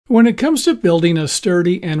When it comes to building a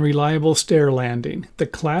sturdy and reliable stair landing, the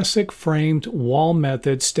classic framed wall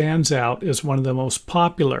method stands out as one of the most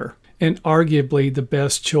popular and arguably the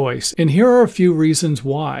best choice. And here are a few reasons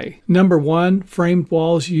why. Number one, framed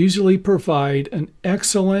walls usually provide an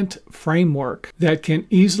excellent framework that can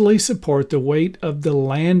easily support the weight of the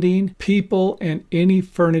landing, people, and any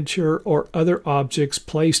furniture or other objects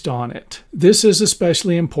placed on it. This is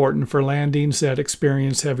especially important for landings that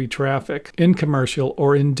experience heavy traffic in commercial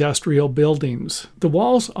or industrial buildings. The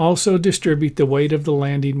walls also distribute the weight of the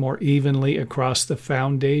landing more evenly across the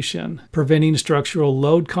foundation, preventing structural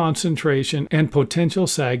load concentration and potential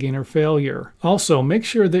sagging or failure. Also, make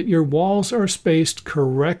sure that your walls are spaced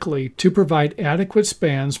correctly to provide adequate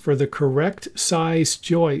spans for the correct size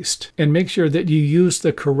joist, and make sure that you use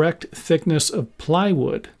the correct thickness of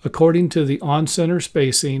plywood according to the on-center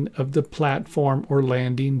spacing of the platform or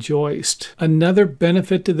landing joist. Another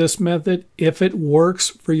benefit to this method, if it works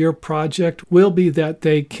for your project, will be that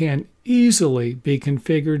they can easily be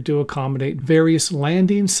configured to accommodate various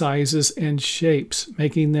landing sizes and shapes,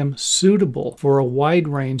 making them suitable for a wide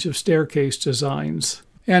range of staircase designs.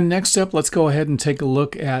 And next up, let's go ahead and take a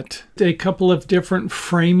look at a couple of different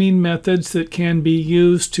framing methods that can be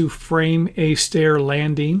used to frame a stair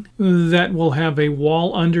landing that will have a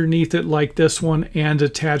wall underneath it like this one and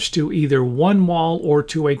attached to either one wall or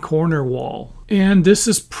to a corner wall. And this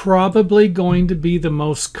is probably going to be the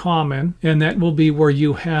most common, and that will be where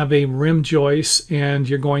you have a rim joist and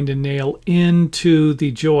you're going to nail into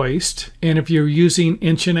the joist. And if you're using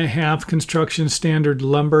 1.5" construction standard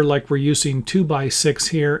lumber like we're using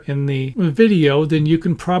 2x6 here in the video, then you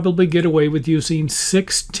can probably get away with using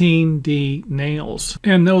 16D nails.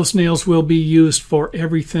 And those nails will be used for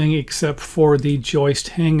everything except for the joist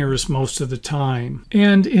hangers most of the time.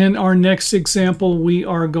 And in our next example, we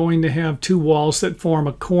are going to have two walls that form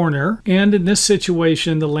a corner, and in this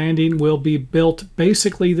situation the landing will be built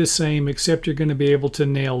basically the same, except you're going to be able to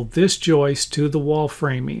nail this joist to the wall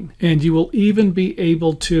framing, and you will even be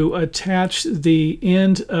able to attach the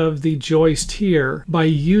end of the joist here by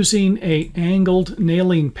using a angled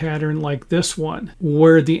nailing pattern like this one,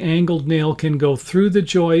 where the angled nail can go through the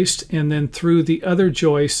joist and then through the other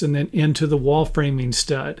joist and then into the wall framing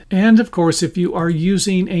stud. And of course, if you are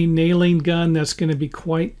using a nailing gun, that's going to be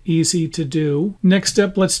quite easy to do. Next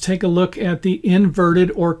up, let's take a look at the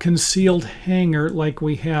inverted or concealed hanger like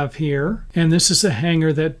we have here. And this is a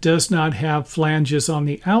hanger that does not have flanges on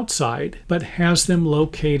the outside, but has them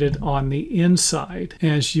located on the inside,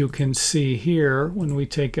 as you can see here when we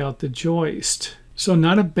take out the joist. So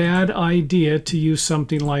not a bad idea to use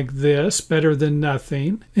something like this, better than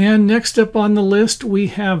nothing. And next up on the list, we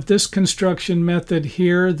have this construction method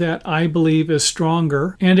here that I believe is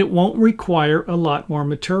stronger, and it won't require a lot more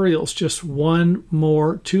materials, just one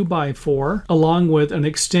more 2x4 along with an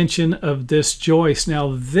extension of this joist.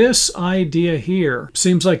 Now this idea here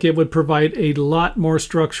seems like it would provide a lot more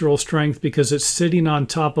structural strength because it's sitting on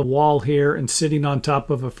top of a wall here and sitting on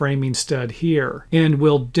top of a framing stud here, and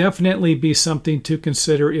will definitely be something to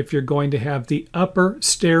consider if you're going to have the upper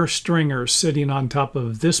stair stringers sitting on top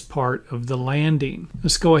of this part of the landing.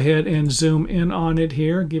 Let's go ahead and zoom in on it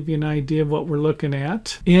here, give you an idea of what we're looking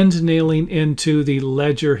at. End nailing into the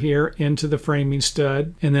ledger here, into the framing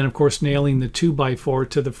stud, and then of course nailing the 2x4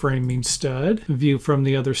 to the framing stud. View from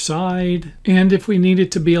the other side. And if we need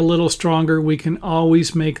it to be a little stronger, we can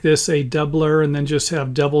always make this a doubler and then just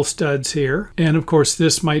have double studs here. And of course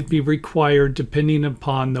this might be required depending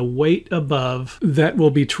upon the weight above that will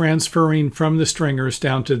be transferring from the stringers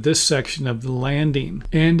down to this section of the landing.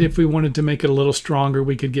 And if we wanted to make it a little stronger,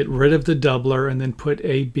 we could get rid of the doubler and then put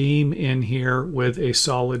a beam in here with a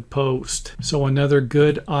solid post. So another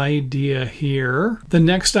good idea here. The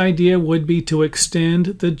next idea would be to extend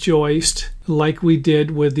the joist like we did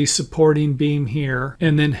with the supporting beam here,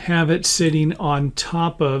 and then have it sitting on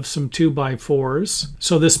top of some 2x4s.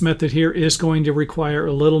 So this method here is going to require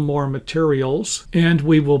a little more materials, and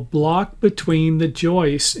we will block between the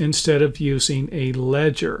joists instead of using a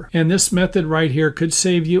ledger. And this method right here could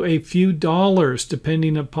save you a few dollars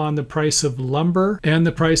depending upon the price of lumber and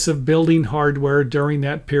the price of building hardware during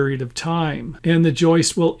that period of time. And the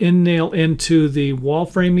joist will end nail into the wall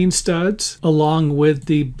framing studs along with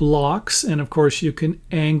the blocks, and of course you can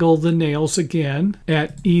angle the nails again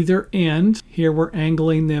at either end. Here we're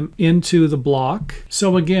angling them into the block.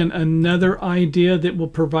 So again, another idea that will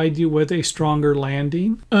provide you with a stronger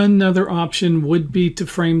landing. Another option would be to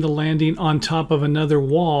frame the landing on top of another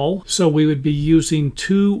wall. So we would be using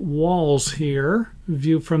two walls here.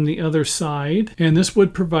 view from the other side, and this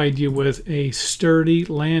would provide you with a sturdy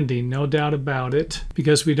landing, no doubt about it,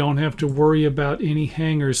 because we don't have to worry about any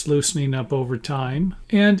hangers loosening up over time.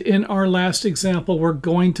 And in our last example, we're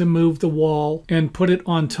going to move the wall and put it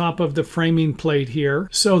on top of the framing plate here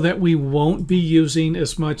so that we won't be using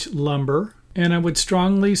as much lumber. And I would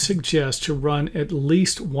strongly suggest to run at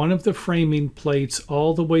least one of the framing plates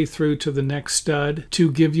all the way through to the next stud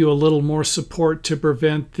to give you a little more support to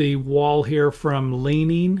prevent the wall here from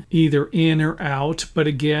leaning either in or out. But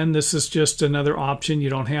again, this is just another option. You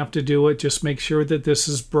don't have to do it. Just make sure that this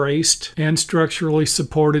is braced and structurally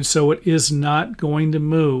supported so it is not going to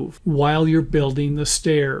move while you're building the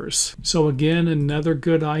stairs. So again, another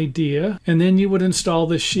good idea. And then you would install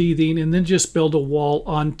the sheathing and then just build a wall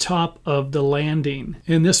on top of the landing.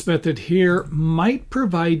 And this method here might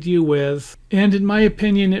provide you with, and in my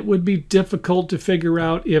opinion it would be difficult to figure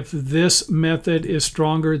out if this method is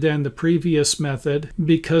stronger than the previous method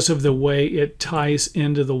because of the way it ties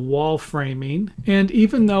into the wall framing. And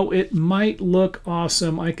even though it might look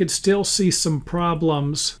awesome, I could still see some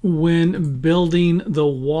problems when building the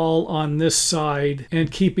wall on this side and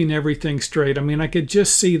keeping everything straight. I mean, I could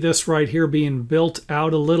just see this right here being built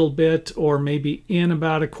out a little bit or maybe in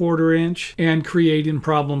about a 1/4 inch and creating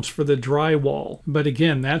problems for the drywall. But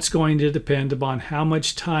again, that's going to depend upon how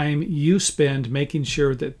much time you spend making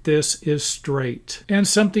sure that this is straight. And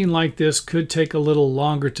something like this could take a little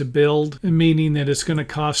longer to build, meaning that it's going to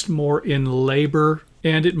cost more in labor,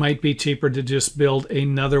 and it might be cheaper to just build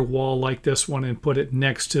another wall like this one and put it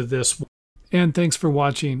next to this one. And thanks for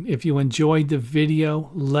watching. If you enjoyed the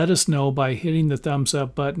video, let us know by hitting the thumbs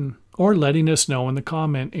up button or letting us know in the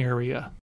comment area.